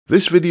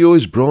This video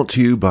is brought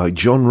to you by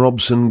John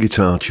Robson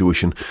Guitar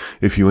Tuition.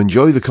 If you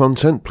enjoy the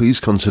content,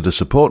 please consider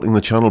supporting the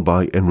channel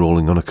by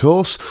enrolling on a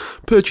course,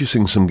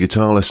 purchasing some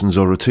guitar lessons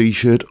or a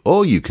t-shirt,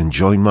 or you can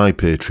join my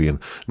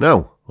Patreon.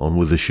 Now, on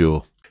with the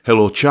show.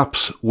 Hello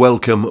chaps,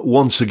 welcome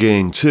once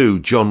again to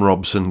John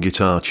Robson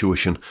Guitar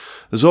Tuition.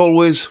 As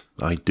always,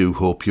 I do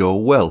hope you're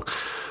well.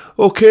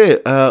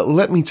 Okay,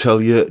 let me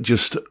tell you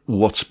just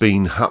what's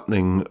been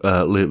happening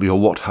lately, or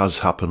what has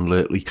happened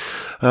lately.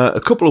 A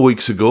couple of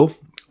weeks ago,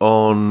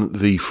 on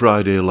the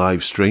Friday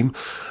live stream,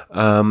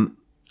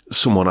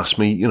 someone asked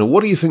me,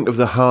 what do you think of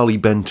the Harley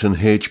Benton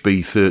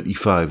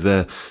HB35,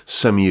 their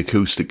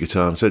semi-acoustic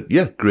guitar? And I said,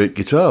 yeah, great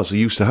guitars, I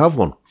used to have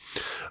one.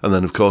 And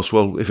then, of course,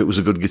 well, if it was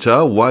a good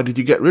guitar, why did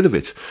you get rid of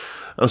it?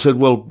 And I said,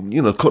 well,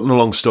 cutting a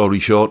long story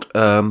short,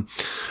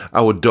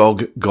 our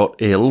dog got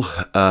ill.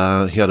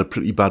 He had a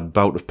pretty bad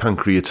bout of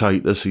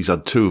pancreatitis. He's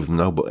had two of them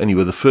now. But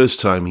anyway, the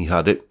first time he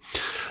had it,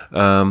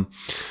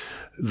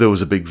 there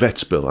was a big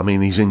vet's bill. I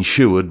mean, he's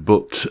insured,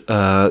 but,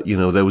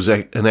 there was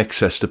an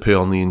excess to pay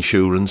on the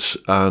insurance,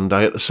 and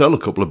I had to sell a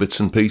couple of bits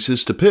and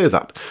pieces to pay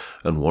that.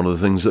 And one of the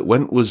things that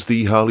went was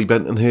the Harley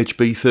Benton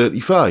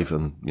HB35,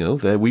 and,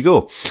 there we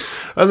go.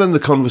 And then the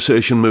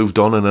conversation moved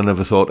on, and I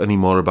never thought any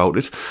more about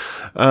it.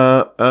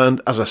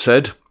 And as I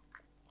said,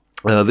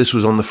 this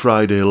was on the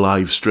Friday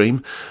live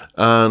stream,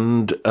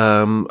 and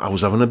I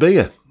was having a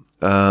beer.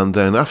 And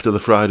then after the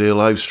Friday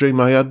live stream,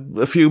 I had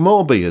a few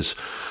more beers.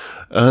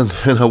 And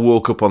then I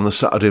woke up on the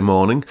Saturday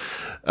morning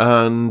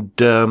and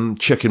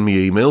checking my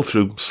email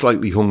through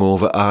slightly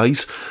hungover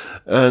eyes,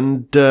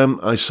 and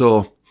I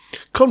saw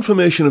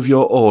confirmation of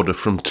your order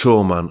from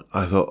Toeman.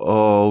 I thought,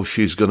 oh,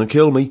 she's going to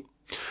kill me.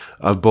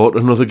 I've bought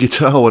another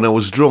guitar when I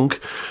was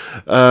drunk.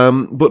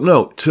 But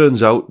no, it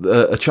turns out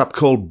a chap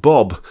called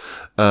Bob,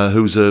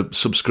 who's a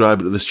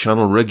subscriber to this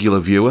channel, regular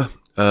viewer,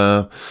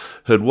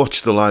 had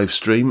watched the live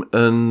stream,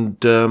 and,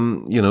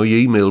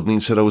 he emailed me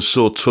and said, I was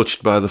so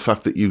touched by the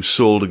fact that you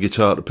sold a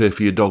guitar to pay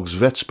for your dog's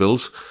vet's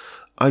bills.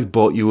 I've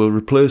bought you a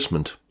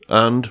replacement.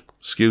 And,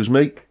 excuse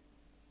me,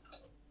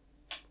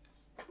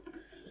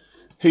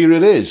 here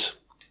it is.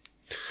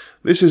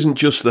 This isn't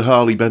just the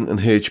Harley Benton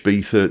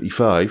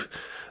HB35.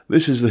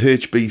 This is the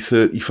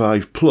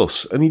HB35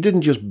 Plus, and he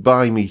didn't just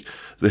buy me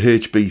the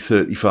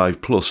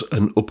HB35 Plus,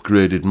 an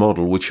upgraded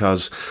model, which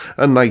has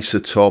a nicer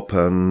top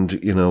and,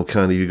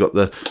 you've got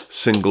the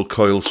single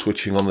coil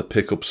switching on the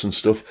pickups and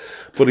stuff,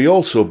 but he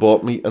also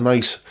bought me a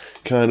nice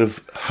kind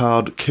of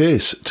hard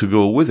case to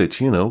go with it,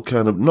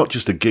 not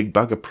just a gig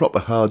bag, a proper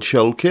hard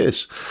shell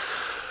case.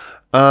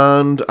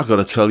 And I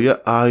gotta tell you,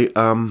 I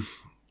am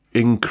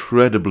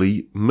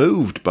incredibly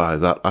moved by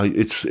that.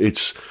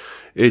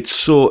 It's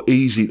so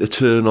easy to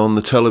turn on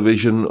the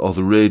television or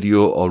the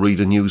radio or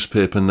read a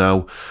newspaper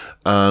now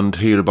and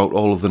hear about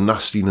all of the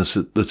nastiness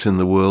that's in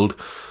the world,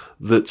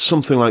 that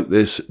something like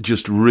this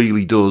just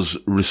really does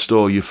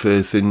restore your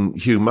faith in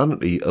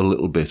humanity a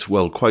little bit.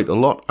 Well, quite a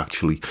lot,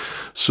 actually.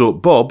 So,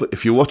 Bob,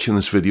 if you're watching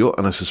this video,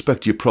 and I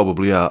suspect you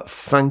probably are,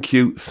 thank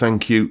you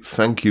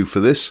for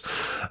this.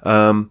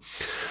 I'm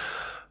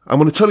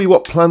going to tell you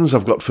what plans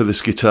I've got for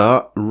this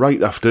guitar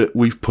right after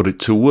we've put it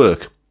to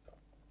work.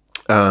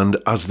 And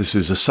as this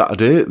is a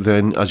Saturday,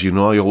 then, as you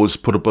know, I always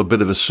put up a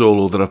bit of a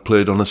solo that I've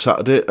played on a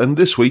Saturday, and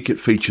this week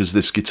it features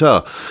this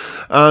guitar.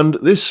 And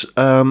this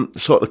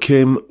sort of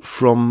came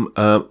from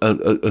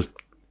a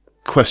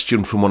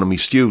question from one of my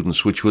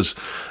students, which was,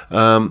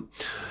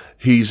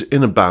 he's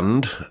in a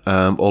band,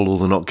 although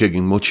they're not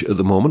gigging much at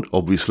the moment,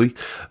 obviously,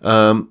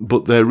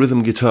 but their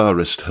rhythm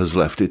guitarist has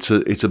left.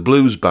 It's a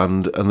blues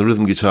band, and the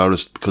rhythm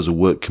guitarist, because of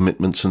work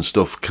commitments and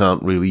stuff,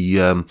 can't really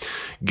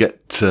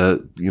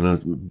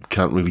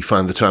can't really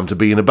find the time to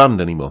be in a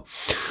band anymore.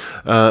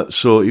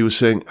 So he was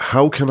saying,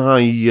 how can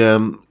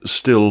I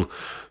still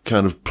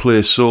kind of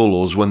play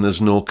solos when there's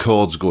no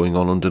chords going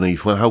on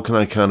underneath? Well, how can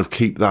I kind of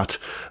keep that,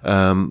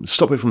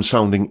 stop it from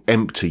sounding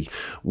empty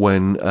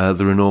when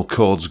there are no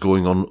chords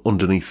going on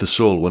underneath the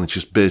solo, when it's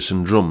just bass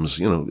and drums,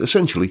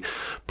 essentially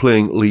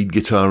playing lead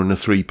guitar in a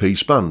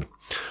three-piece band?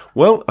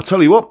 Well, I'll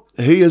tell you what,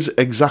 here's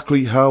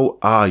exactly how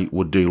I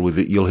would deal with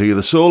it. You'll hear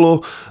the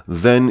solo,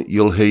 then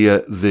you'll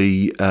hear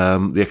the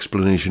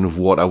explanation of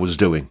what I was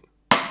doing.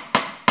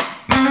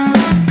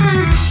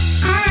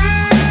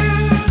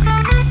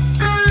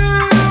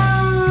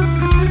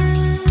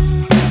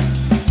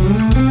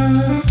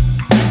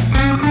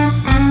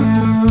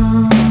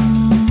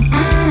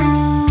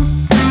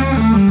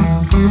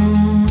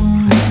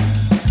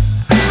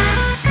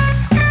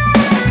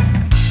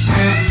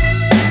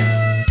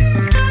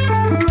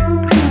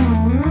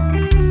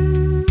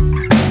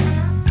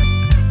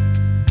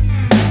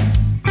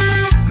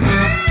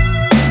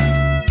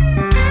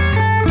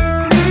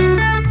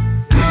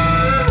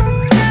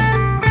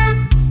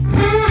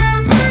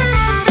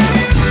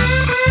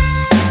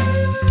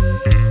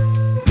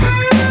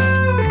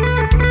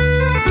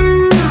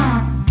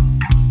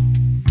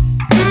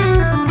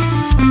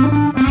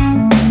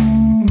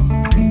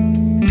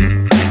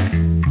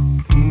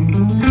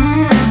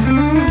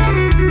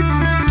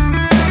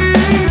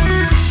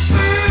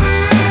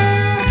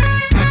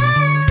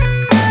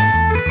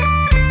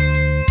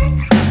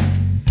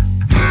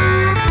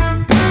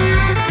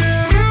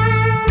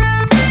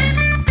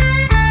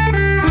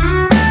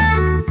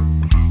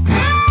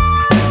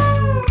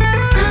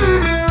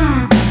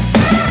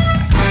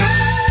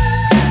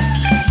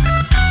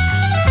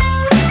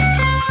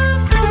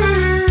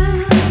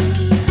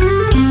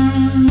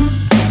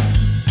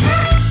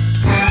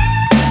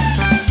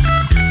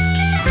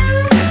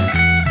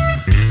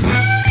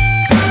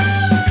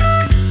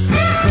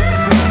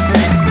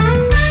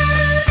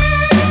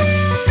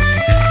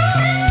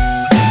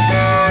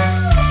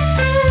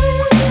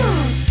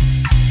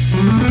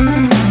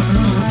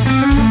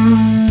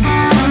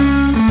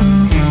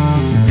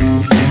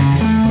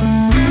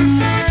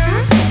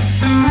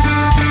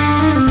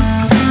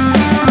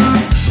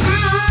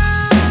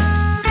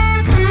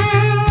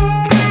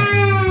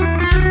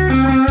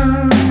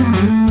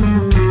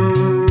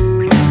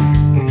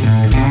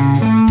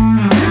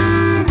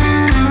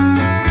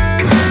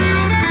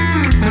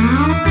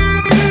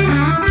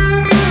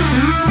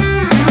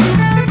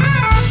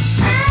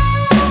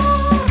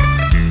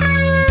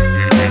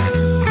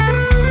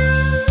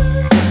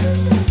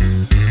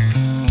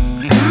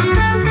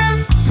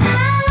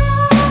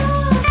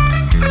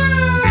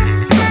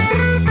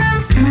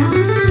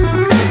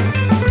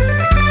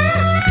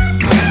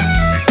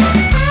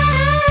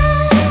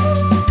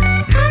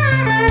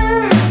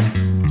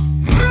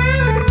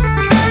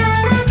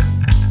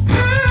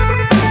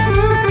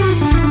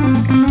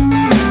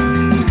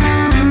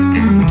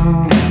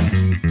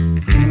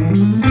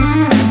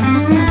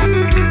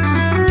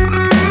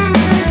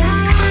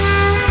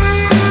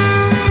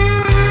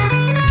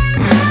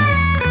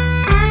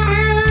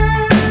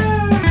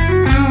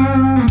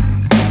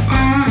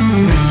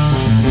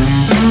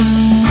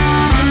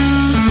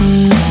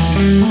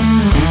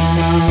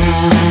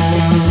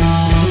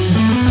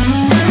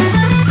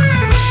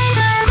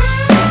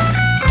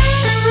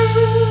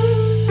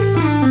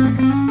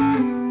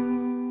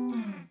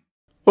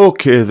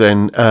 Okay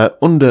then,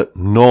 under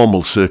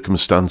normal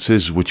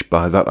circumstances, which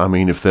by that I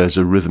mean if there's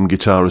a rhythm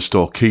guitarist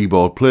or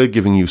keyboard player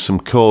giving you some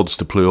chords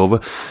to play over,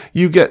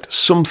 you get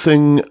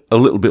something a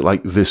little bit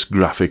like this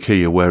graphic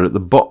here, where at the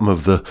bottom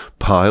of the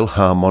pile,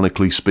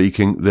 harmonically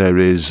speaking, there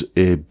is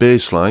a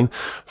bass line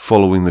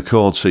following the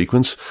chord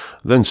sequence.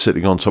 Then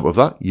sitting on top of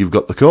that, you've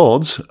got the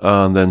chords,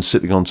 and then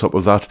sitting on top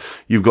of that,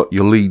 you've got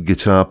your lead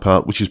guitar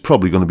part, which is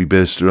probably going to be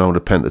based around a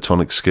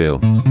pentatonic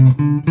scale.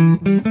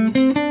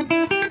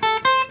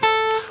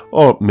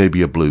 Or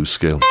maybe a blues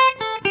scale.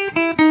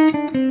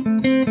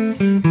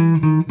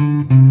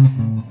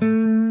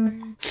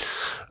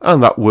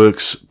 And that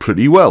works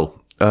pretty well.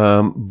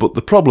 But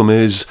the problem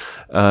is,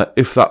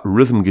 if that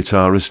rhythm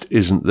guitarist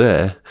isn't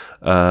there,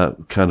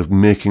 kind of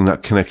making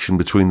that connection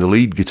between the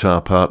lead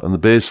guitar part and the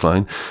bass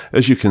line,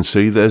 as you can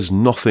see, there's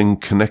nothing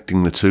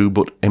connecting the two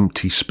but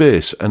empty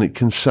space, and it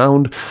can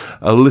sound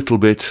a little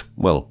bit,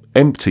 well,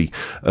 empty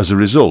as a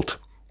result.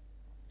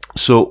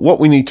 So what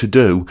we need to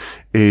do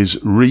is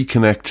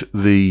reconnect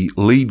the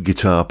lead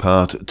guitar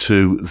part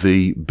to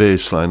the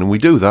bass line, and we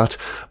do that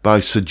by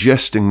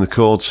suggesting the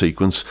chord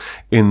sequence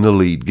in the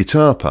lead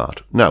guitar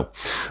part. Now,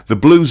 the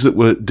blues that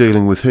we're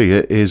dealing with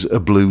here is a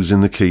blues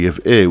in the key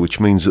of A, which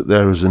means that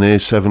there is an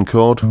A7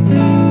 chord,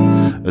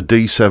 a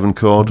D7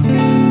 chord,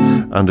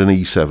 and an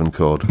E7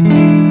 chord,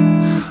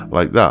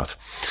 like that.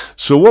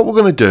 So what we're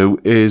going to do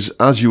is,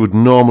 as you would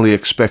normally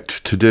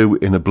expect to do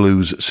in a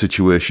blues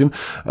situation,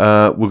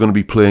 we're going to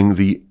be playing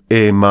the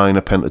A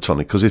minor pentatonic,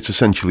 because it's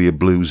essentially a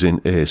blues in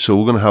A. So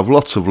we're going to have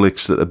lots of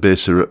licks that are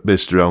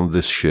based around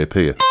this shape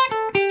here.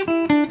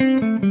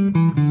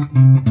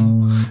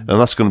 And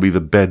that's going to be the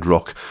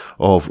bedrock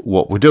of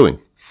what we're doing.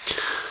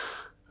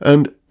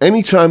 And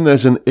anytime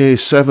there's an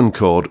A7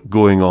 chord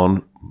going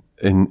on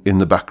in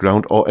the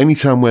background, or any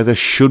time where there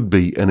should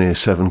be an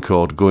A7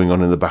 chord going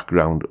on in the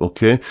background,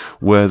 okay,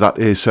 where that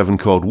A7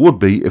 chord would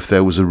be if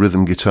there was a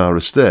rhythm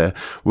guitarist there,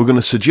 we're going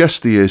to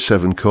suggest the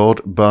A7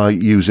 chord by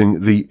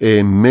using the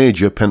A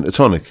major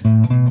pentatonic.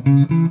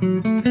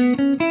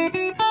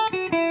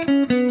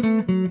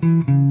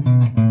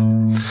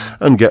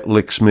 And get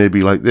licks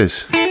maybe like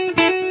this.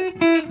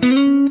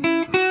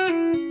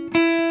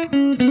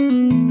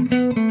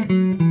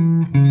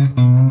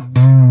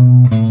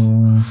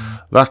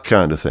 That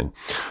kind of thing.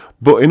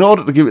 But in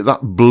order to give it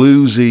that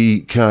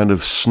bluesy kind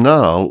of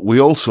snarl, we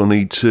also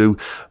need to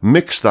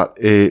mix that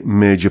A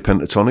major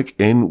pentatonic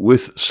in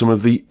with some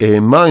of the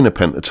A minor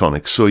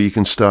pentatonic, so you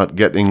can start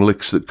getting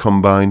licks that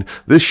combine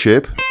this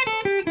shape,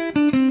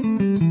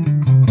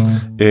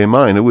 A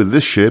minor, with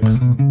this shape,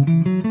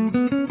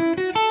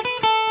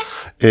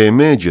 A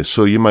major.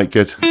 So you might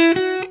get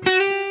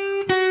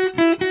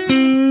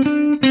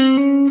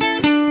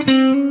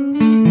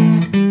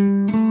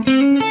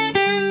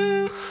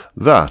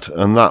that,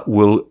 and that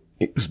will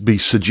be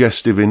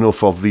suggestive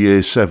enough of the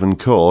A7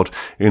 chord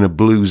in a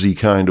bluesy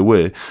kind of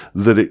way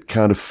that it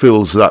kind of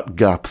fills that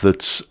gap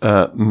that's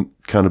kind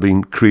of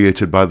been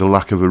created by the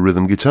lack of a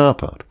rhythm guitar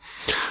part.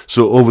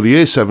 So over the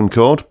A7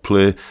 chord,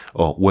 play,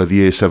 or where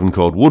the A7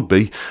 chord would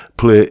be,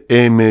 play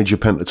A major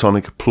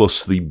pentatonic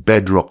plus the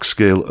bedrock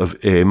scale of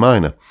A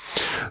minor.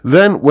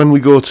 Then when we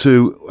go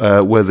to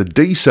where the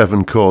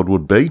D7 chord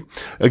would be,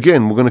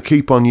 again we're going to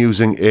keep on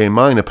using A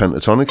minor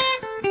pentatonic,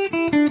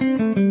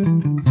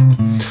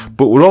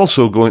 but we're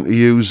also going to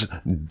use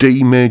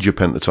D major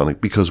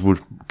pentatonic because we're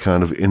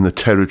kind of in the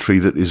territory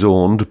that is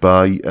owned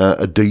by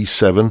a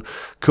D7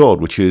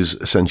 chord, which is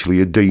essentially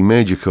a D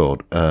major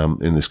chord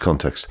in this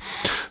context.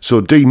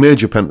 So D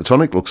major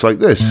pentatonic looks like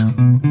this.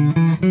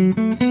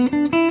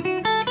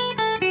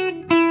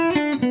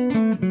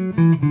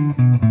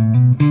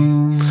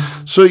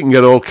 So you can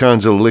get all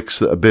kinds of licks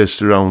that are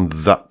based around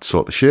that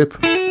sort of shape.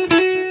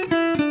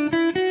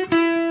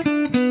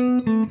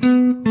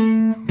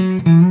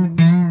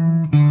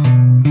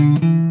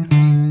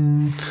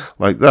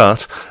 Like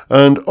that,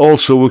 and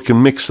also we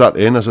can mix that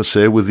in, as I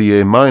say, with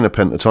the A minor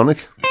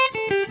pentatonic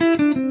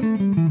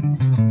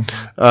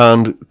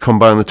and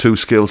combine the two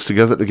scales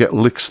together to get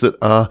licks that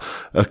are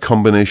a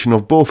combination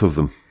of both of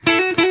them.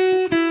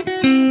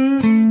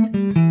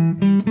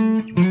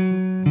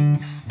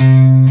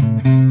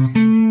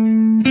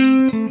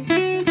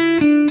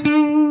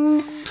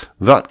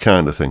 That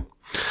kind of thing.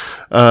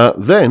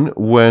 Then,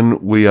 when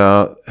we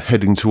are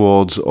heading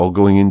towards or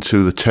going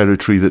into the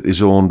territory that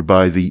is owned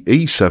by the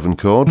E7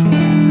 chord,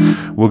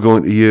 we're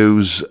going to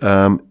use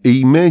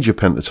E major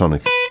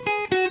pentatonic.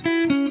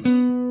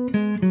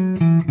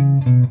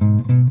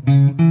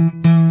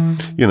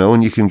 You know,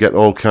 and you can get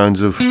all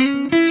kinds of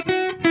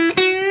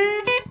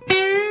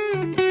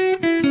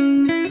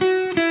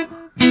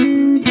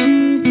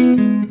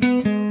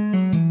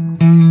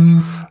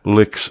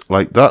licks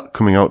like that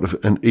coming out of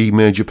an E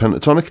major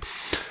pentatonic.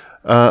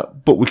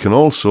 But we can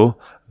also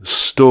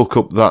stoke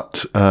up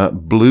that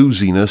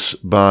bluesiness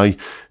by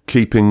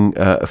keeping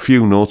a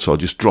few notes, or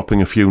just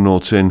dropping a few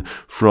notes in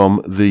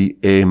from the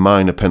A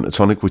minor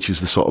pentatonic, which is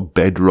the sort of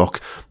bedrock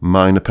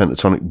minor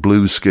pentatonic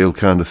blues scale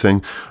kind of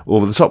thing,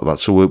 over the top of that.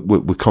 So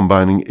we're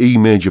combining E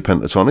major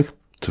pentatonic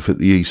to fit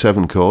the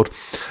E7 chord,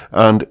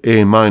 and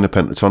A minor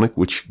pentatonic,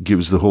 which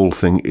gives the whole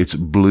thing its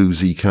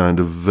bluesy kind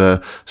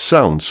of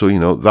sound. So, you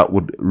know, that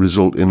would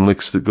result in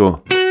licks that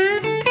go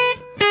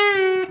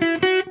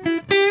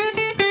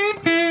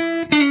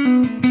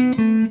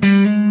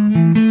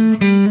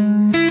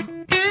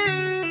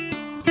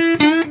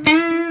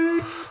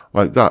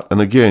like that. And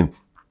again,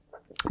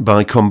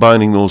 by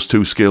combining those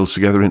two scales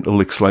together into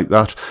licks like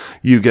that,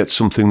 you get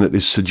something that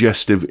is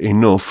suggestive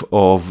enough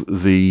of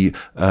the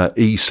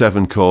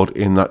E7 chord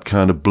in that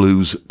kind of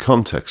blues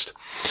context.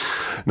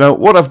 Now,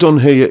 what I've done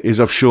here is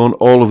I've shown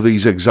all of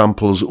these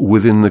examples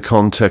within the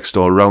context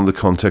or around the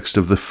context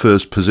of the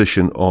first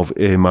position of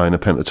A minor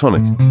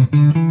pentatonic.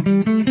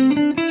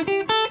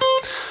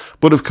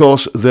 But of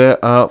course,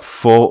 there are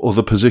 4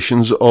 other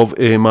positions of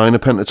A minor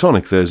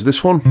pentatonic. There's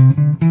this one,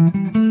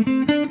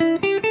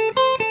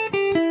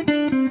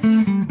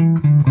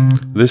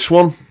 this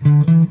one,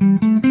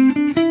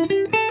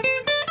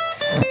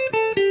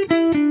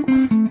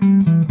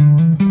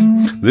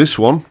 this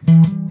one,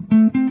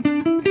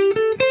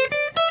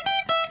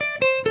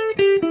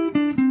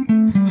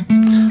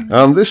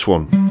 and this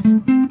one.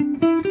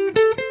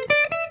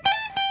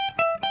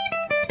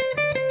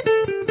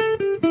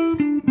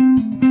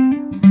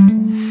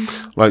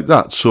 Like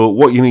that. So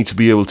what you need to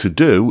be able to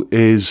do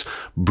is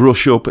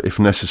brush up, if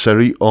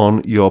necessary,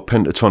 on your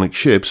pentatonic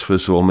shapes.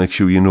 First of all, make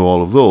sure you know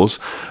all of those,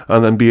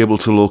 and then be able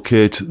to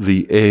locate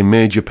the A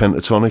major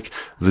pentatonic,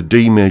 the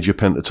D major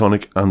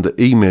pentatonic, and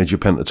the E major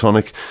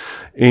pentatonic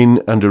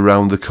in and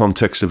around the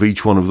context of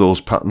each one of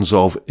those patterns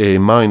of A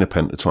minor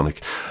pentatonic.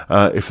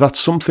 If that's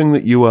something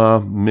that you are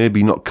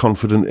maybe not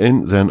confident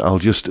in, then I'll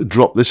just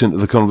drop this into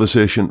the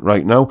conversation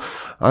right now.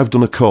 I've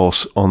done a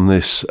course on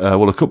this,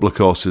 well, a couple of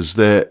courses.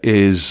 There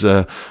is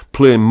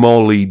Playing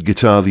More Lead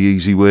Guitar the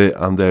Easy Way,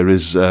 and there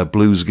is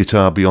Blues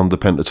Guitar Beyond the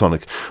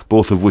Pentatonic,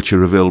 both of which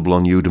are available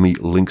on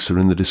Udemy. Links are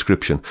in the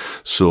description.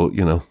 So,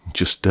 you know,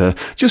 just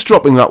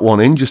dropping that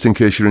one in, just in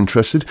case you're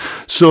interested.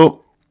 So,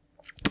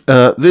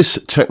 this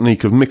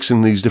technique of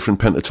mixing these different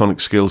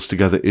pentatonic scales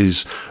together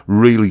is,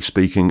 really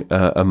speaking,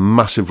 a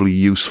massively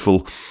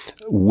useful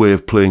way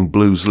of playing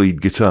blues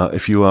lead guitar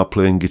if you are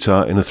playing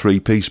guitar in a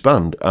 3-piece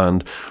band.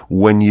 And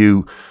when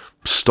you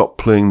stop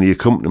playing the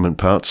accompaniment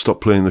part,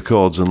 stop playing the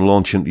chords and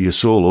launch into your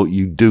solo,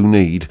 you do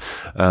need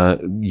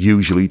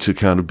usually to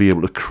kind of be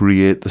able to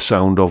create the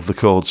sound of the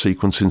chord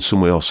sequence in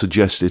some way or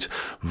suggest it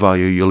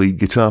via your lead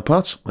guitar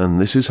parts, and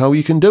this is how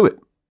you can do it.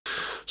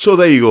 So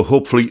there you go.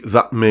 Hopefully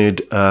that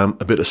made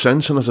a bit of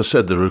sense. And as I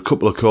said, there are a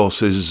couple of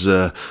courses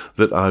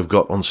that I've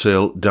got on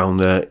sale down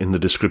there in the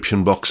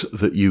description box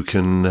that you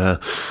can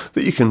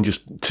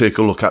just take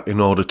a look at in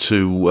order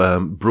to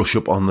brush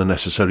up on the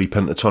necessary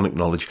pentatonic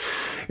knowledge.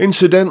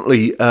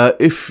 Incidentally,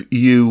 if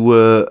you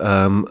were,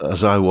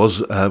 as I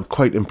was,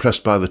 quite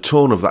impressed by the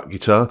tone of that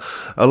guitar,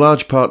 a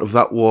large part of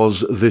that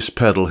was this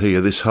pedal here,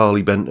 this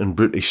Harley Benton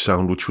British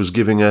sound, which was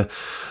giving an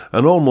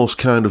almost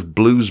kind of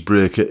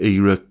bluesbreaker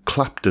era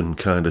Clapton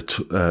kind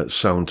of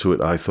sound to it.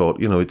 I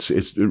thought, you know,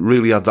 it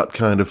really had that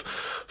kind of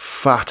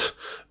fat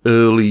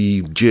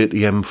early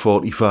JTM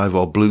 45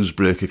 or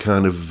bluesbreaker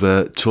kind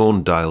of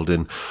tone dialed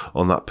in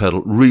on that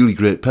pedal. Really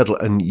great pedal,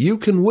 and you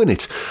can win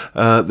it.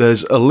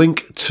 There's a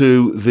link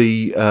to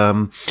the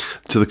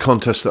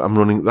contest that I'm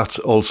running. That's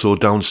also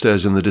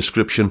downstairs in the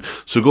description.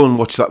 So go and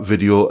watch that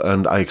video,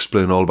 and I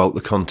explain all about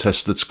the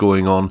contest that's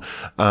going on.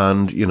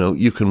 And you know,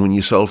 you can win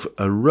yourself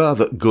a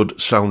rather good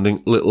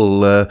sounding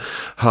little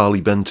Harley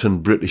Benton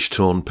British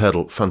tone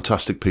pedal.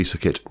 Fantastic piece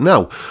of kit.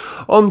 Now,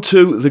 on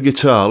to the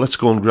guitar. Let's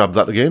go and grab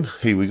that again.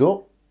 Here we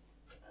go.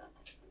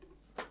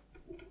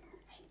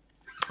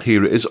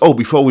 Here it is. Oh,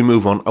 before we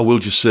move on, I will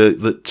just say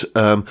that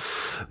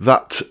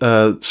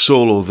that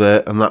solo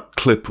there and that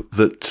clip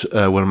that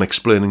when I'm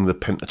explaining the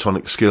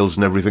pentatonic scales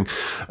and everything,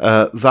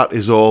 that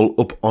is all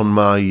up on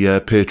my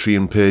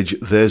Patreon page.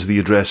 There's the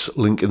address,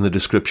 link in the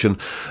description.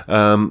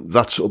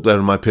 That's up there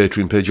on my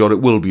Patreon page, or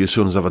it will be as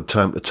soon as I've had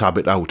time to tab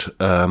it out.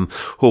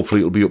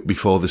 Hopefully it'll be up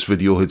before this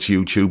video hits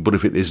YouTube, but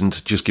if it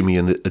isn't, just give me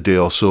a day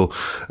or so,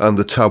 and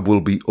the tab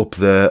will be up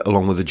there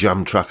along with the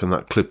jam track and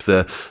that clip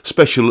there.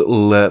 Special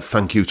little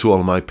thank you to all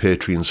of my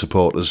Patreon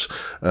supporters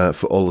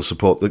for all the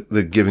support that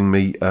they're giving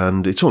me,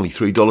 and it's only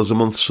 $3 a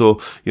month, so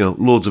you know,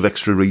 loads of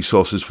extra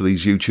resources for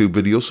these YouTube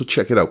videos, so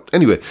check it out.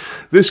 Anyway,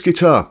 this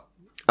guitar,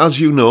 as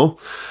you know,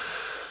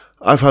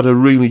 I've had a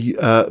really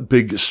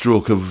big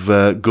stroke of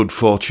good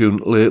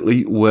fortune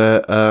lately, where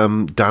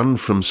Dan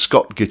from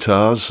Scott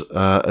Guitars,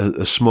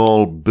 a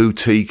small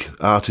boutique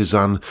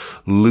artisan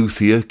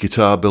luthier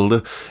guitar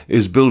builder,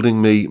 is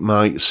building me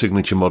my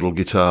signature model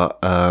guitar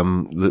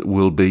that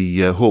will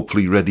be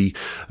hopefully ready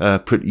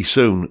pretty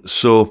soon.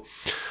 So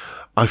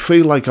I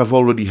feel like I've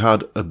already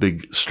had a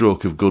big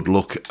stroke of good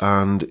luck,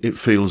 and it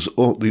feels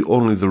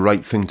only the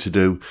right thing to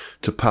do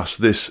to pass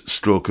this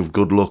stroke of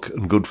good luck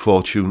and good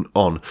fortune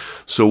on.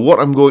 So what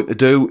I'm going to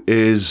do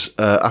is,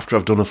 after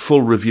I've done a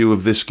full review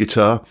of this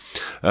guitar,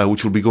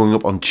 which will be going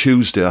up on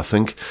Tuesday, I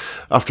think,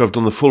 after I've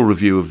done the full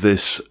review of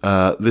this,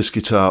 this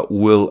guitar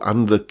will,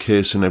 and the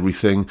case and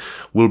everything,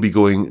 will be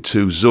going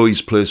to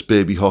Zoe's Place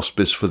Baby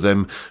Hospice for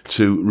them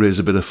to raise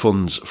a bit of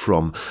funds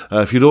from.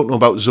 If you don't know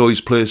about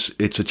Zoe's Place,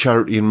 it's a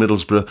charity in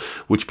Middlesbrough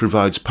which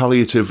provides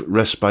palliative,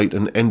 respite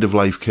and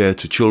end-of-life care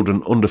to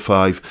children under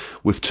 5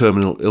 with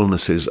terminal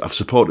illnesses. I've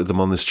supported them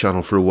on this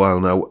channel for a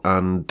while now,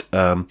 and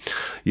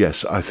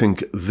yes, I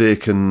think they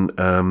can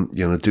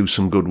do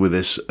some good with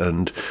this,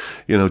 and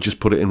just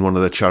put it in one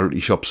of their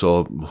charity shops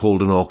or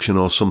hold an auction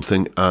or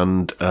something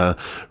and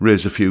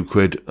raise a few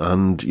quid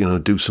and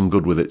do some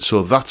good with it.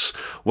 So that's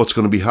what's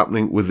going to be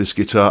happening with this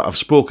guitar. I've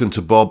spoken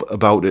to Bob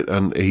about it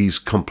and he's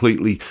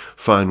completely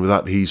fine with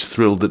that. He's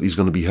thrilled that he's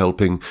going to be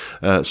helping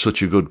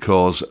such a good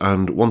cause,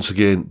 and once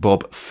again,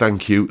 Bob,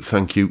 thank you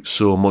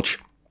so much.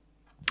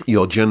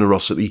 Your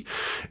generosity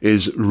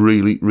is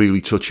really,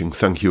 really touching.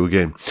 Thank you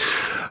again.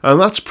 And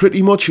that's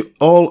pretty much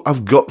all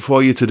I've got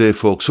for you today,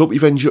 folks. Hope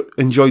you've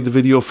enjoyed the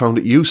video, found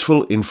it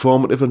useful,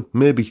 informative, and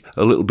maybe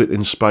a little bit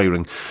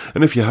inspiring.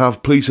 And if you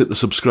have, please hit the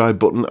subscribe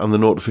button and the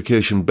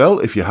notification bell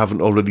if you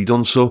haven't already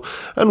done so.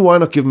 And why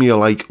not give me a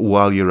like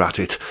while you're at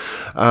it?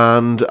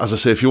 And as I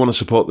say, if you want to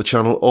support the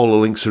channel, all the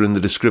links are in the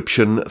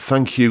description.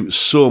 Thank you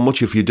so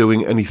much if you're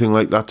doing anything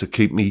like that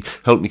to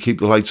help me keep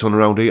the lights on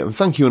around here. And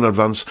thank you in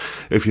advance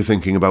if you're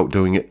thinking about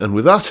doing it. And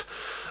with that,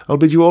 I'll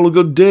bid you all a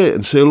good day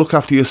and say look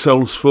after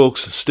yourselves,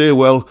 folks. Stay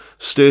well,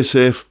 stay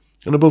safe,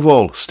 and above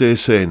all, stay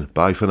sane.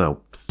 Bye for now.